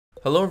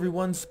Hello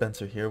everyone,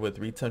 Spencer here with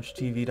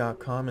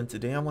retouchtv.com, and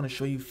today I want to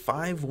show you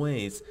 5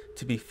 ways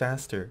to be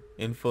faster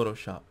in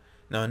Photoshop.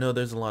 Now I know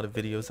there's a lot of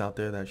videos out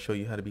there that show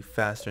you how to be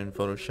faster in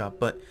Photoshop,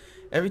 but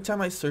every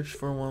time I searched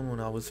for one when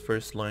I was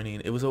first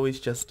learning, it was always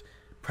just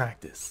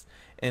practice.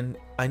 And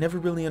I never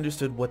really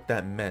understood what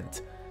that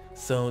meant.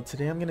 So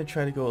today I'm going to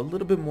try to go a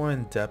little bit more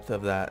in depth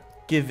of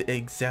that, give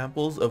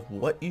examples of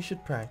what you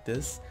should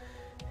practice,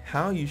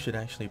 how you should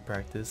actually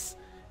practice,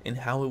 and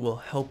how it will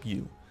help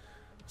you.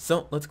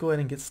 So let's go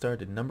ahead and get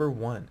started. Number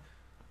 1,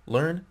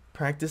 learn,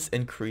 practice,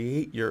 and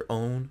create your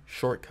own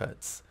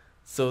shortcuts.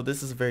 So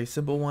this is a very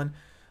simple one.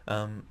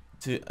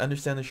 To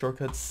understand the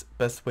shortcuts,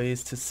 best way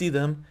is to see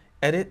them,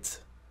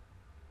 edit,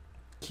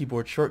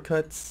 keyboard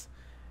shortcuts,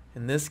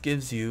 and this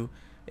gives you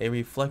a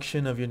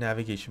reflection of your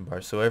navigation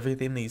bar. So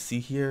everything that you see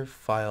here,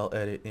 file,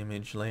 edit,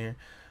 image layer,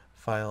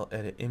 file,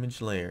 edit,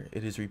 image layer,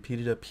 it is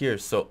repeated up here.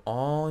 So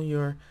all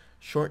your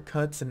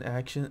shortcuts and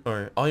action,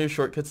 or all your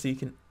shortcuts that you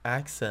can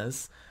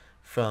access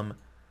from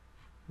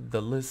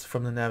the list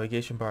from the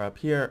navigation bar up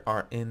here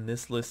are in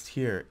this list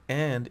here,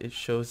 and it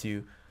shows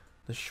you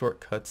the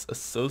shortcuts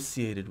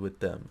associated with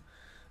them.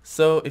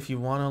 So if you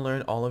want to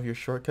learn all of your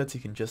shortcuts,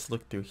 you can just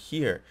look through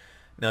here.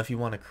 Now if you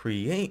want to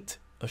create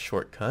a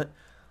shortcut,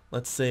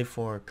 let's say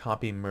for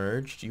copy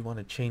merged, you want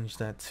to change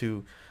that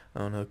to, I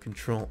don't know,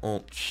 Control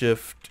Alt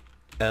Shift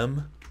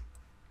M.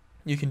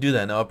 You can do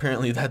that. Now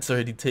apparently that's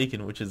already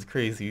taken, which is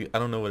crazy. I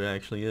don't know what it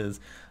actually is.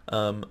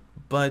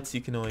 But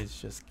you can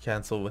always just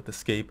cancel with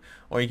escape,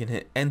 or you can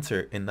hit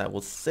enter, and that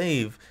will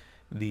save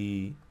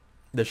the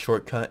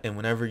shortcut, and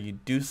whenever you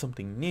do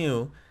something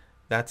new,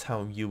 that's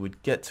how you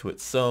would get to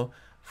it. So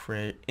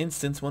for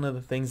instance, one of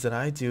the things that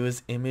I do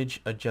is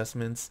image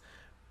adjustments,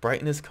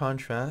 brightness,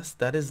 contrast.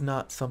 That is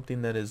not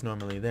something that is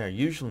normally there.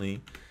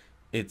 Usually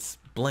it's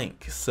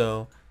blank.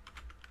 So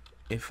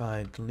if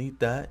I delete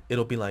that,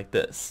 it'll be like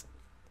this.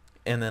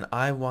 And then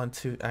I want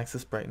to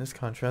access brightness,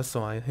 contrast,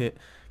 so I hit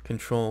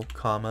Control,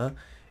 comma,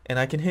 and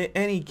I can hit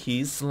any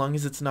keys so long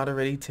as it's not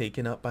already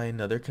taken up by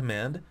another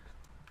command.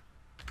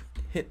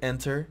 Hit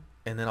enter,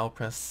 and then I'll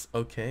press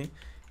OK.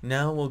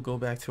 Now we'll go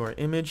back to our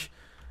image,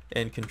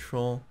 and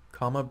Control,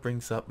 comma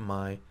brings up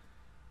my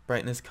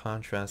brightness,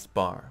 contrast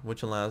bar,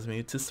 which allows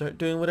me to start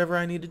doing whatever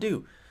I need to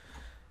do.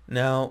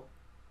 Now,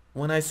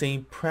 when I say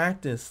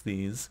practice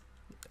these,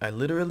 I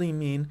literally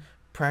mean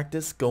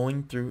practice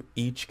going through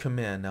each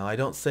command. Now I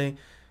don't say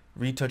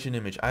retouch an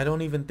image. I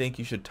don't even think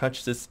you should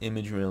touch this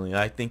image really.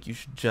 I think you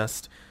should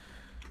just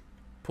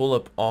pull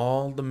up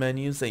all the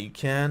menus that you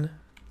can,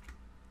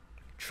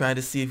 try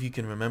to see if you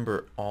can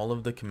remember all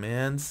of the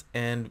commands,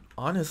 and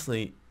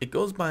honestly it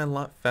goes by a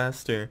lot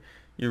faster.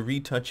 Your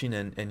retouching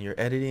and your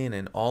editing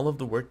and all of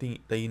the work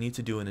that you need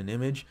to do in an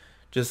image,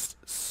 just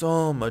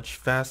so much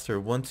faster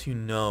once you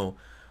know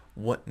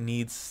what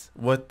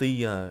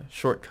the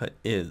shortcut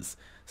is.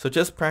 So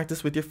just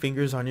practice with your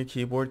fingers on your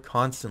keyboard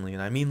constantly,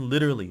 and I mean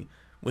literally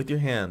with your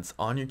hands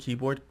on your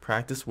keyboard.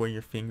 Practice where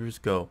your fingers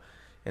go,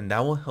 and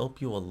that will help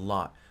you a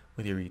lot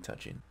with your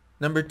retouching.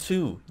 Number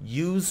 2,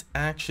 use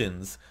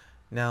actions.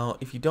 Now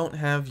if you don't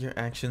have your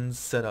actions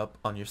set up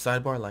on your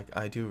sidebar like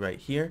I do right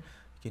here,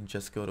 you can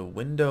just go to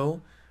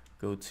Window,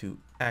 go to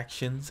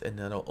Actions, and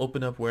that'll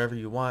open up wherever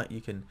you want.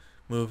 You can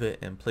move it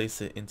and place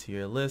it into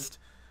your list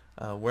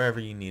wherever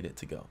you need it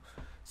to go.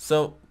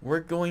 So we're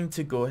going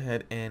to go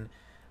ahead and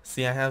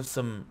see, I have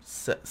some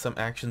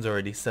actions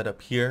already set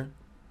up here,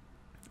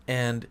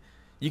 and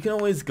you can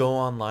always go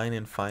online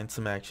and find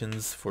some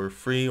actions for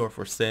free or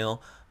for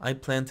sale. I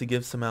plan to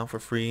give some out for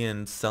free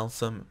and sell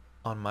some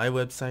on my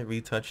website,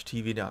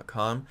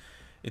 retouchtv.com.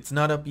 It's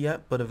not up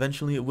yet, but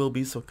eventually it will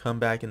be, so come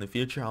back in the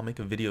future. I'll make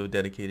a video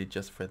dedicated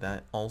just for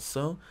that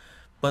also.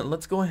 But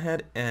let's go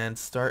ahead and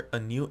start a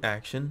new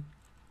action.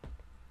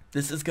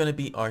 This is going to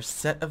be our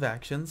set of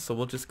actions, so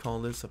we'll just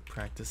call this a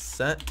practice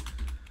set.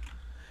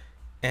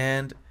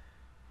 And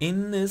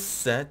in this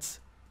set,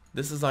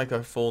 this is like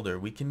our folder.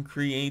 We can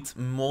create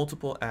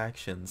multiple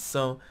actions.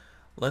 So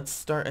let's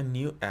start a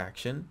new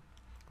action.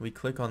 We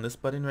click on this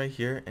button right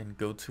here and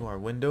go to our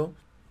window.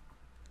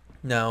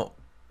 Now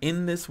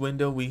in this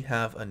window we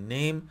have a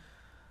name,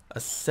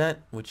 a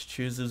set, which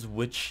chooses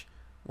which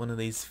one of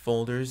these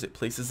folders it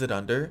places it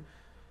under,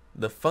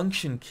 the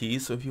function key.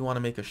 So if you want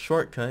to make a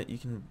shortcut, you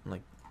can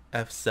like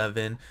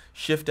F7,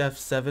 Shift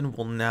F7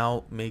 will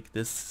now make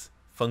this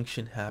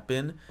function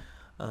happen.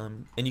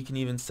 And you can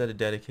even set a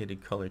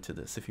dedicated color to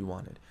this if you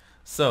wanted.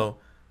 So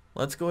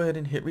let's go ahead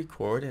and hit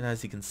record, and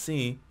as you can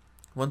see,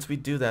 once we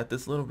do that,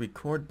 this little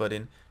record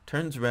button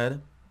turns red,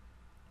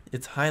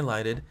 it's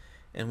highlighted,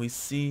 and we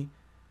see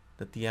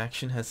that the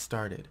action has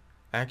started.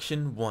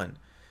 Action 1.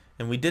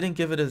 And we didn't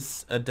give it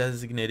a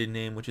designated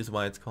name, which is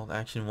why it's called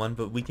action 1,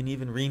 but we can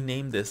even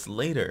rename this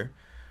later,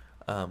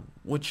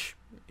 which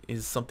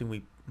is something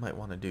we might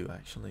want to do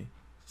actually.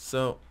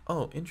 So,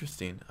 oh,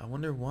 interesting. I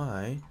wonder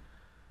why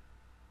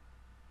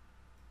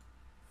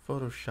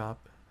Photoshop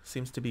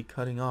seems to be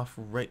cutting off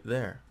right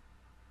there.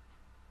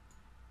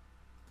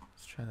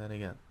 Let's try that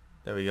again.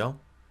 There we go.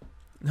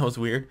 That was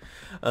weird.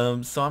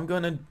 So I'm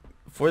going to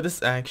for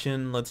this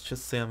action, let's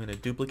just say I'm going to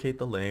duplicate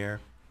the layer.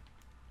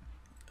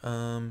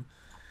 I'm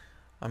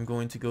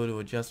going to go to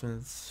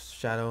adjustments,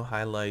 shadow,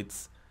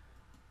 highlights,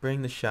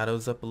 bring the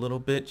shadows up a little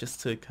bit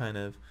just to kind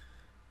of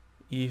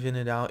even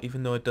it out,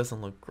 even though it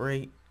doesn't look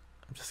great.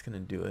 I'm just going to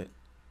do it.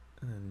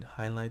 And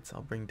highlights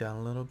I'll bring down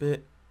a little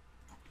bit.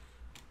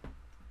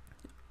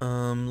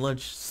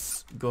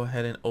 Let's go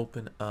ahead and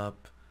open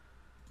up.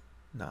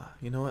 Nah,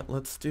 you know what?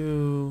 Let's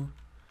do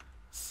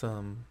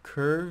some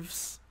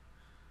curves.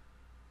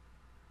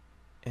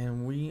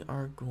 And we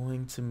are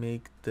going to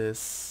make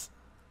this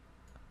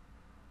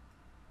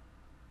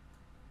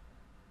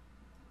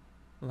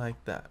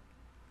like that.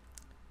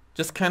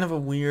 Just kind of a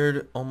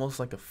weird, almost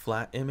like a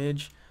flat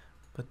image.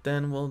 But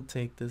then we'll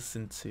take this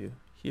into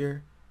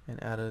here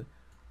and add a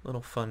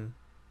little fun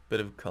bit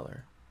of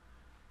color.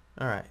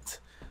 Alright,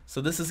 so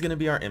this is going to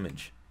be our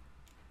image.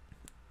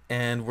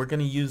 And we're going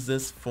to use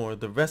this for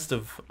the rest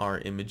of our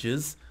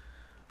images.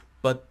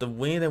 But the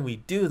way that we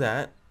do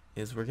that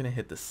is we're going to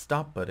hit the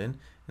stop button.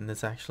 And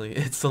this actually,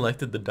 it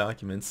selected the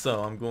document.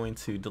 So I'm going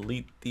to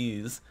delete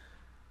these.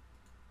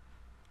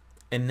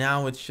 And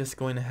now it's just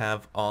going to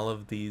have all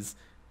of these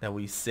that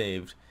we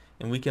saved.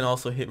 And we can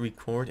also hit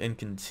record and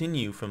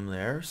continue from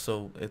there.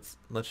 So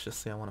let's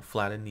just say I want to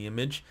flatten the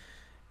image,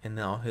 and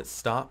then I'll hit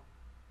stop.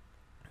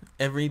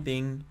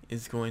 Everything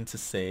is going to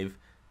save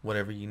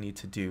whatever you need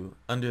to do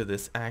under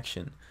this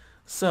action.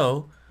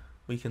 So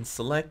we can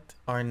select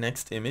our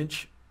next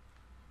image.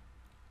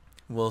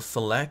 We'll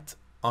select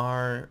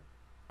our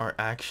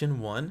action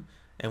 1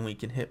 and we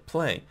can hit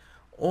play.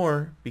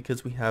 Or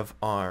because we have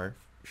our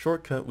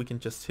shortcut, we can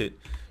just hit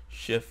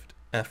Shift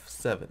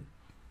F7.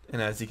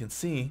 And as you can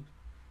see,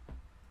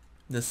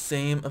 the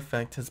same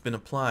effect has been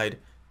applied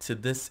to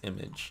this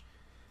image.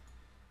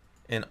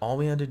 And all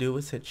we had to do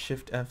was hit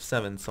Shift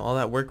F7. So all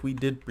that work we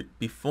did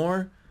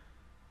before,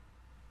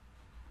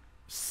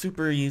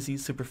 super easy,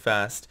 super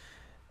fast.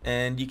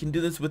 And you can do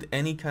this with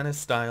any kind of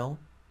style.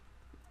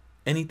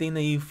 Anything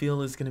that you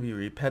feel is going to be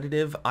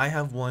repetitive. I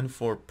have one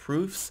for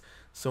proofs.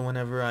 So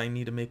whenever I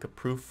need to make a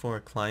proof for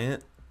a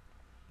client,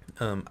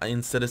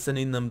 instead of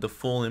sending them the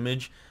full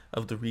image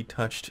of the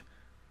retouched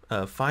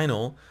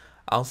final,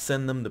 I'll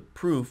send them the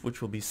proof,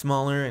 which will be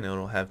smaller and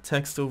it'll have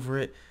text over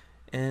it.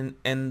 And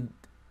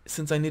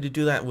since I need to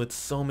do that with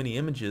so many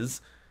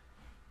images,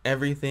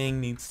 everything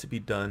needs to be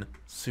done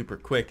super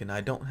quick, and I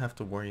don't have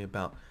to worry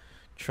about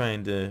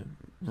trying to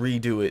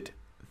redo it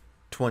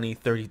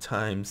 20-30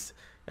 times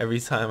every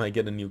time I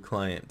get a new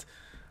client.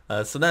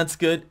 So that's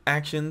good.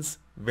 Actions,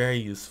 very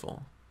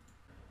useful.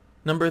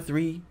 Number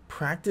 3,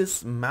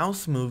 practice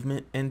mouse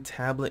movement and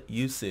tablet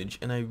usage.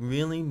 And I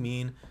really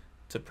mean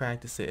to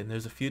practice it. And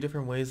there's a few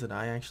different ways that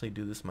I actually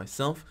do this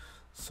myself.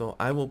 So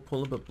I will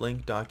pull up a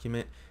blank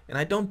document. And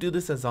I don't do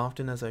this as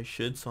often as I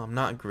should, so I'm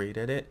not great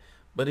at it.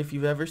 But if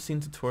you've ever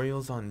seen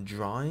tutorials on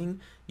drawing,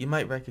 you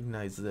might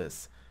recognize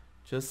this.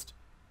 Just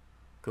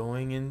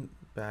going in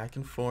back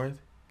and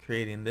forth,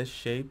 creating this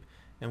shape.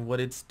 And what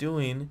it's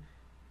doing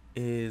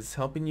is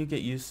helping you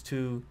get used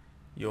to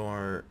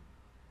your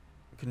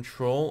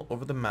control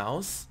over the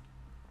mouse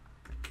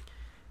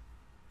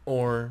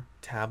or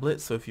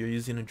tablet. So if you're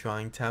using a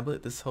drawing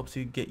tablet, this helps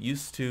you get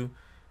used to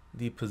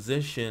the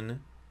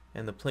position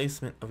and the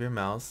placement of your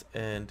mouse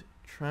and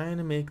trying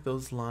to make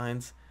those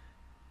lines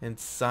and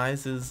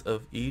sizes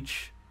of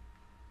each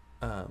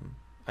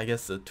I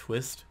guess a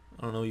twist,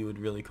 I don't know what you would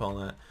really call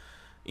that,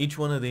 each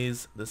one of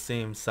these the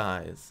same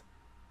size.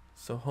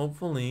 So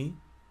hopefully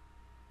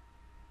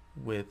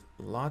with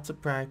lots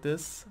of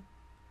practice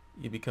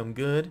you become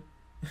good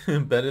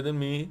better than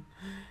me,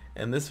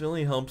 and this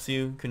really helps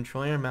you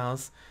control your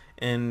mouse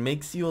and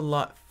makes you a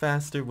lot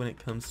faster when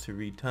it comes to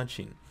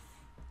retouching.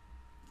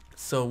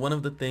 So one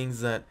of the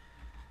things that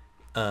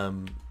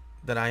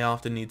that I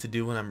often need to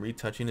do when I'm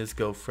retouching is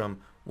go from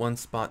one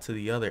spot to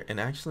the other, and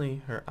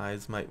actually her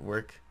eyes might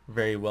work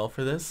very well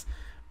for this.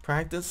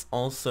 Practice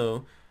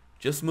also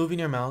just moving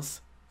your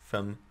mouse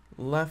from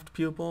left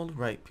pupil to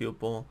right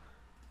pupil,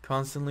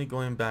 constantly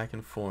going back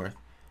and forth.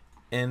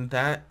 And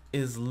that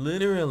is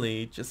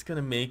literally just going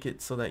to make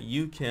it so that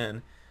you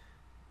can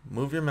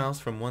move your mouse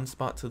from one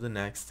spot to the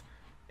next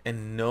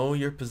and know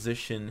your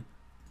position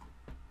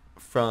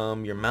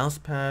from your mouse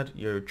pad,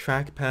 your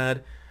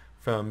trackpad,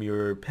 from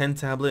your pen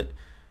tablet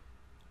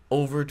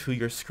over to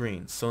your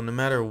screen. So no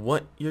matter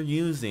what you're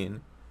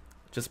using,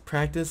 just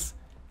practice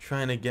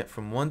trying to get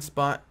from one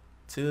spot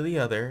to the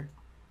other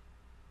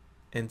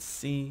and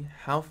see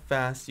how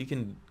fast you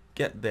can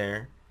get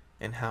there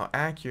and how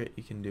accurate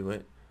you can do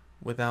it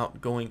without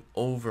going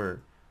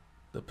over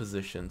the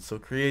position. So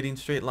creating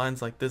straight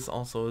lines like this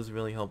also is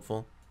really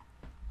helpful.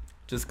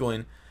 Just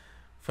going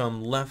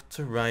from left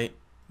to right.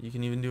 You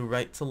can even do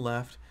right to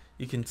left.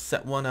 You can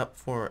set one up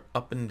for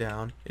up and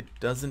down. It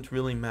doesn't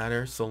really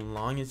matter so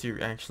long as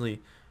you're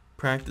actually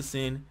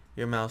practicing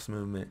your mouse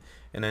movement.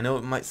 And I know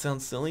it might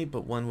sound silly,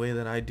 but one way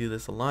that I do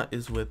this a lot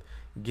is with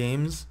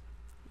games.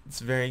 It's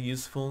very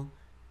useful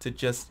to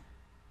just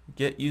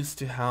get used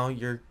to how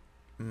your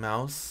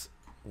mouse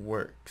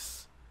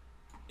works.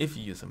 If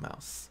you use a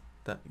mouse,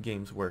 that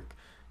games work.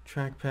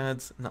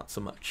 Trackpads, not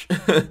so much.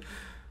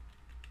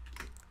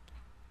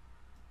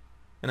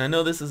 And I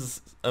know this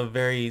is a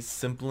very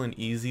simple and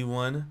easy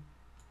one,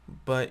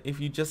 but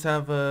if you just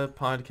have a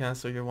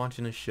podcast or you're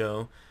watching a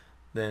show,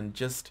 then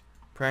just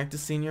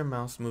practicing your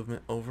mouse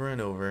movement over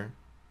and over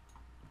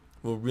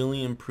will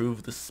really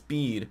improve the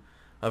speed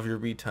of your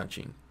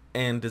retouching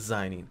and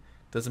designing.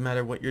 Doesn't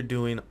matter what you're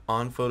doing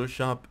on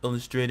Photoshop,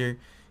 Illustrator,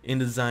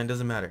 InDesign,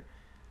 doesn't matter.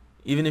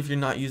 Even if you're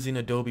not using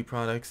Adobe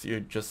products,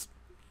 you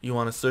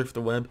want to surf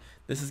the web,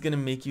 this is going to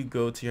make you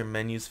go to your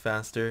menus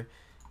faster,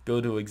 go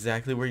to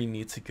exactly where you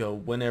need to go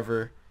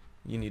whenever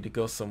you need to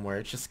go somewhere.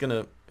 It's just going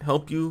to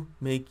help you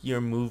make your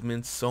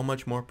movements so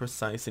much more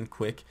precise and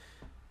quick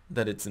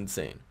that it's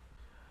insane.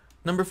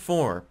 Number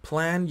 4,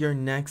 plan your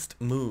next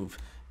move.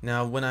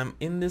 Now when I'm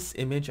in this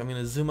image, I'm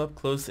going to zoom up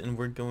close and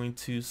we're going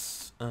to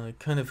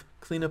kind of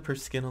clean up her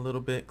skin a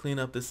little bit, clean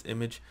up this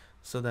image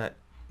so that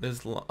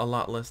there's a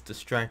lot less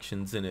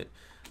distractions in it.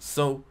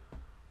 So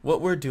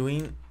what we're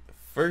doing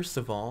first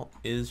of all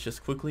is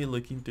just quickly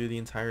looking through the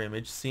entire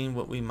image, seeing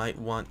what we might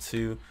want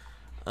to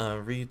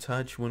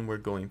retouch when we're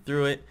going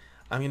through it.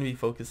 I'm going to be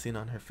focusing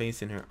on her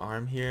face and her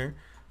arm here.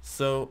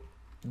 So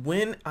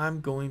when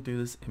I'm going through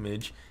this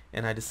image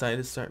and I decide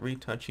to start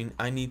retouching,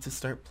 I need to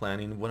start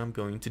planning what I'm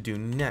going to do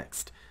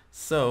next.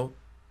 So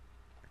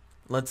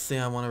let's say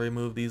I want to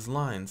remove these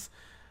lines.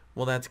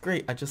 Well, that's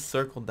great. I just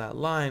circled that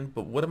line,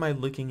 but what am I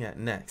looking at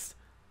next?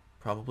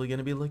 Probably going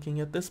to be looking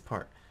at this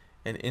part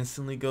and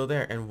instantly go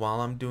there. And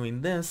while I'm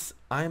doing this,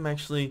 I'm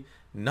actually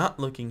not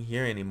looking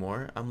here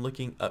anymore. I'm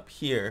looking up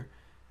here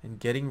and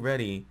getting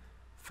ready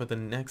for the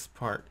next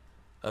part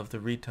of the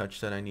retouch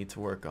that I need to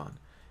work on.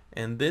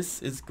 And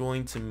this is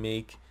going to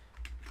make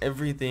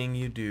everything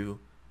you do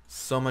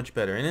so much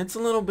better. And it's a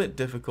little bit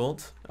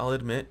difficult, I'll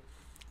admit.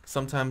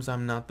 Sometimes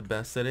I'm not the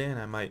best at it and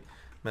I might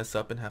mess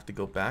up and have to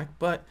go back,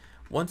 but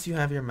once you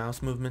have your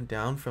mouse movement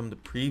down from the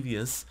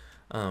previous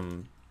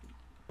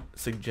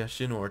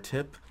suggestion or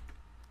tip,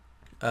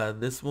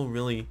 this will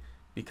really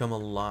become a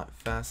lot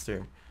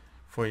faster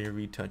for your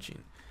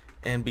retouching.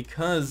 And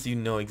because you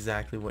know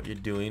exactly what you're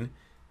doing,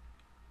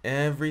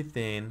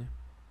 everything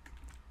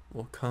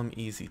will come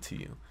easy to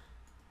you.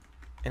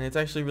 And it's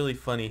actually really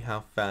funny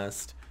how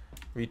fast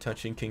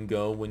retouching can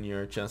go when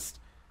you're just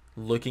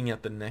looking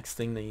at the next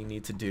thing that you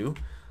need to do.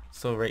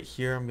 So right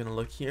here I'm gonna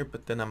look here,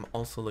 but then I'm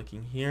also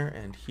looking here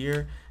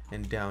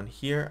and down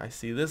here. I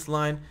see this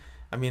line.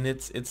 I mean,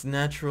 it's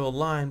natural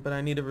line, but I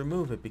need to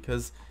remove it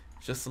because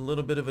it's just a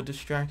little bit of a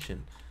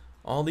distraction.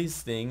 All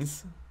these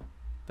things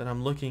that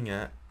I'm looking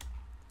at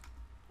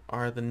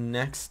are the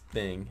next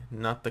thing,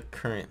 not the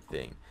current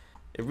thing.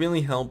 It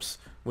really helps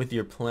with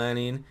your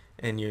planning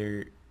and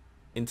your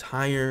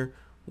entire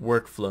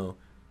workflow,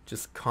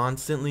 just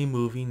constantly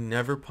moving,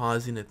 never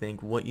pausing to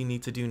think what you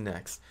need to do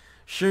next.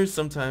 Sure,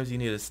 sometimes you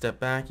need to step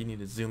back, you need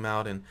to zoom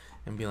out and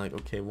be like,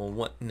 okay, well,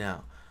 what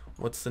now?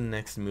 What's the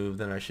next move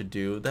that I should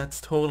do? That's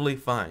totally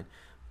fine.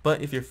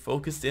 But if you're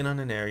focused in on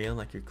an area,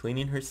 like you're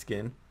cleaning her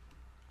skin,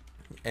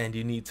 and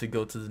you need to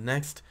go to the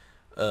next,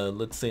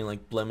 let's say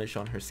like blemish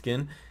on her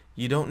skin,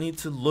 you don't need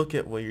to look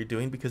at what you're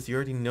doing because you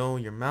already know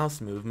your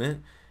mouse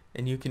movement,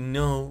 and you can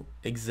know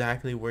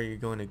exactly where you're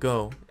going to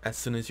go as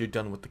soon as you're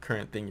done with the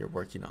current thing you're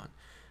working on.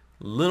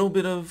 Little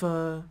bit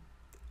of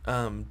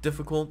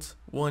difficult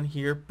one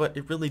here, but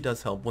it really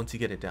does help once you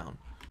get it down.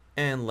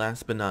 And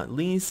last but not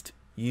least,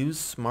 use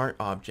smart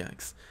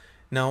objects.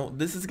 Now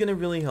this is going to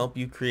really help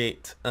you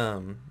create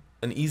an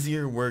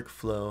easier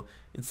workflow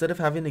instead of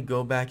having to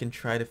go back and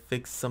try to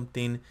fix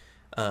something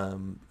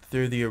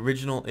through the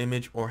original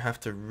image or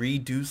have to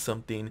redo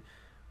something.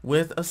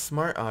 With a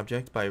smart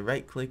object, by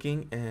right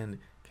clicking and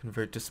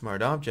convert to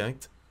smart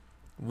object,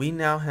 we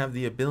now have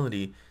the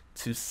ability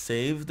to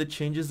save the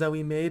changes that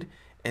we made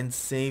and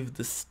save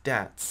the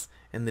stats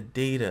and the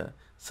data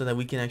so that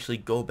we can actually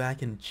go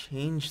back and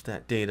change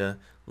that data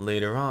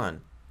later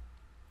on.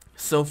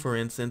 So for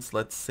instance,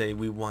 let's say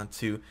we want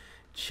to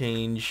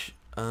change,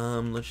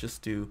 let's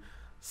just do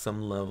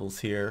some levels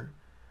here.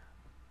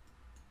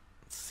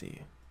 Let's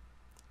see.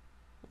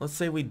 Let's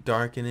say we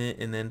darken it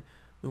and then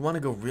we want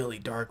to go really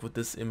dark with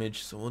this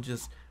image, so we'll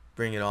just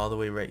bring it all the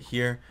way right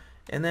here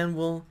and then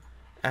we'll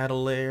add a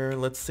layer.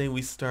 Let's say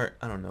we start,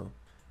 I don't know,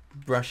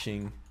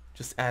 brushing,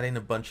 just adding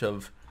a bunch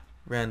of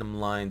random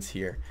lines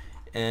here,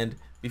 and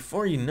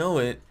before you know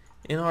it,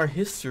 in our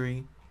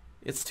history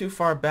it's too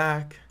far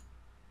back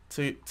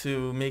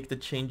to make the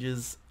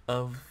changes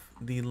of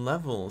the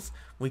levels.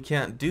 We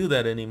can't do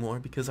that anymore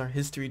because our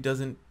history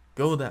doesn't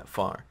go that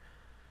far.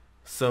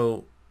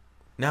 So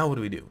now what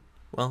do we do?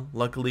 Well,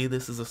 luckily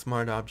this is a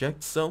smart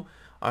object, so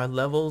our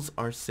levels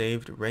are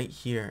saved right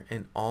here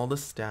and all the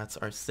stats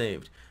are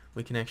saved.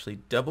 We can actually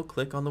double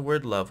click on the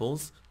word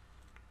levels,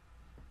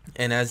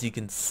 and as you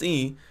can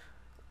see,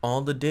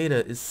 all the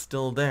data is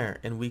still there,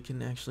 and we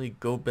can actually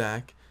go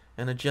back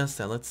and adjust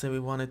that. Let's say we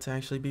want it to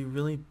actually be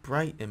really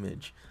bright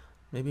image,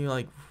 maybe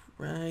like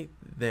right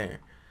there.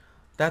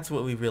 That's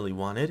what we really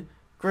wanted.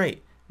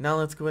 Great. Now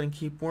let's go ahead and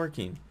keep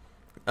working.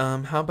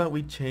 How about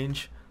we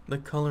change the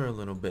color a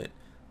little bit?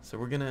 So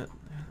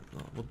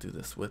we'll do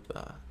this with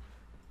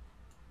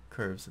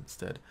curves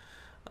instead.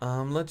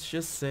 Let's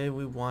just say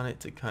we want it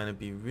to kind of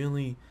be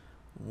really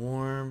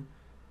warm.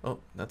 Oh,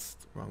 that's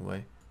the wrong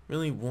way.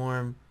 Really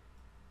warm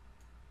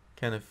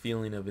kind of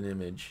feeling of an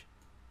image.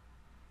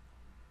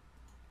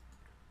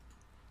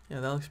 Yeah,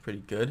 that looks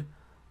pretty good.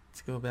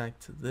 Let's go back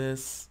to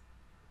this.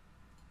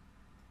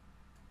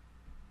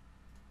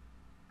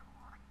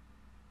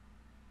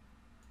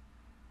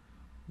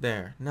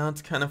 There. Now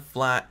it's kind of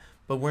flat,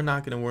 but we're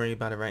not going to worry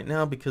about it right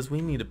now because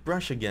we need a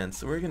brush again.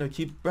 So we're going to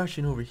keep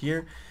brushing over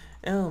here.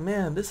 Oh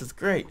man, this is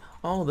great.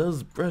 All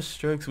those brush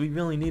strokes, we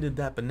really needed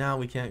that, but now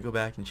we can't go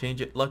back and change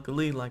it.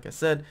 Luckily, like I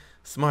said,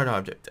 smart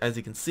object. As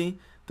you can see,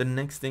 the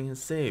next thing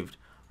is saved.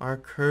 Our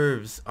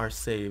curves are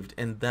saved,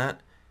 and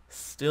that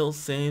still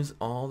saves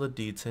all the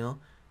detail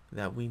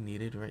that we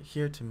needed right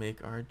here to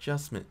make our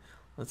adjustment.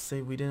 Let's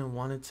say we didn't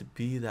want it to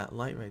be that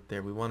light right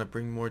there. We want to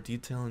bring more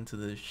detail into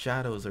the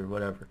shadows or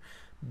whatever.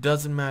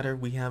 Doesn't matter,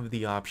 we have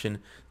the option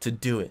to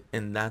do it,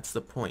 and that's the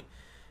point.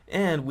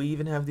 And we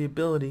even have the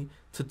ability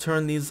to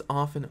turn these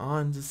off and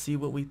on to see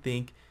what we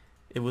think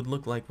it would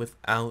look like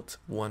without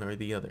one or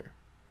the other.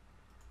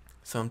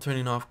 So I'm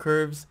turning off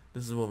curves,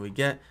 this is what we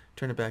get.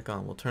 Turn it back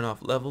on. We'll turn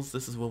off levels,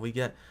 this is what we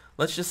get.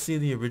 Let's just see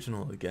the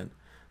original again.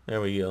 There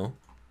we go.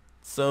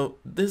 So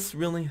this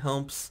really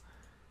helps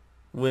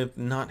with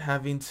not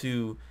having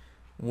to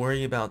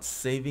worry about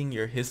saving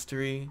your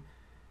history,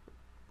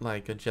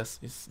 like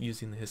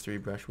using the history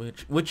brush,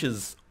 which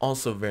is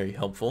also very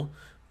helpful,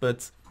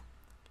 but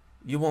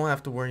you won't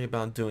have to worry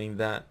about doing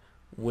that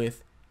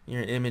with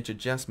your image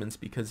adjustments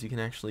because you can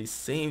actually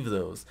save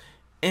those.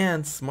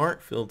 And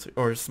smart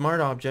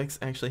objects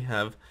actually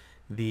have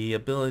the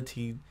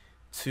ability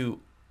to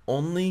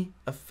only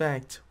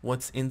affect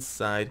what's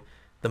inside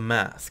the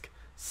mask.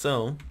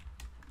 So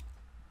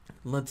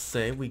let's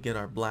say we get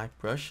our black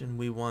brush and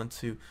we want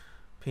to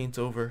paint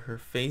over her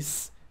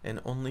face and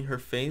only her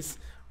face,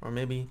 or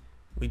maybe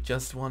we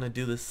just want to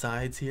do the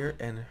sides here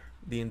and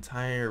the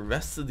entire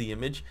rest of the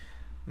image,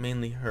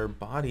 mainly her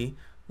body,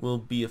 will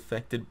be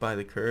affected by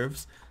the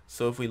curves.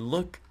 So if we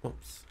look,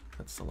 oops,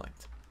 let's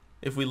select.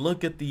 If we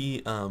look at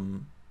the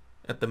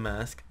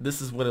mask,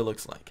 this is what it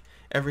looks like.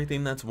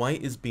 Everything that's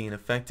white is being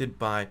affected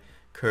by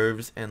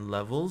curves and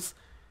levels.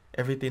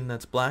 Everything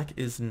that's black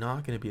is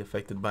not going to be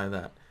affected by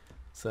that.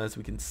 So as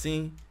we can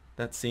see,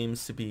 that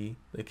seems to be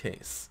the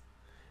case.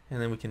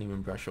 And then we can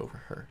even brush over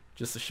her,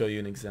 just to show you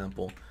an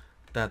example.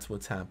 That's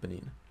what's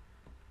happening.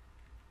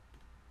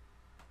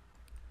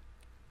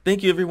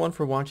 Thank you everyone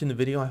for watching the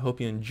video. I hope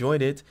you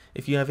enjoyed it.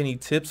 If you have any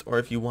tips or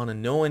if you want to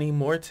know any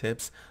more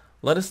tips,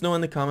 let us know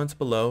in the comments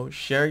below.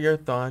 Share your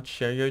thoughts,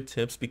 share your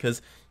tips,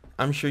 because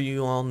I'm sure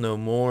you all know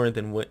more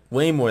than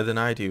way more than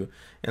I do,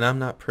 and I'm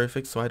not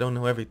perfect, so I don't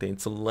know everything.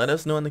 So let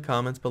us know in the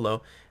comments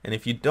below. And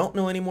if you don't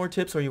know any more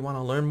tips or you want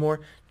to learn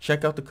more,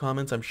 check out the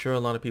comments. I'm sure a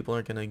lot of people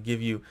are going to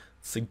give you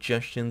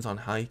suggestions on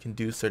how you can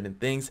do certain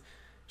things.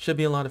 Should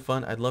be a lot of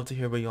fun. I'd love to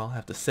hear what you all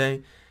have to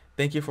say.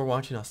 Thank you for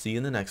watching. I'll see you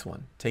in the next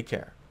one. Take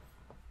care.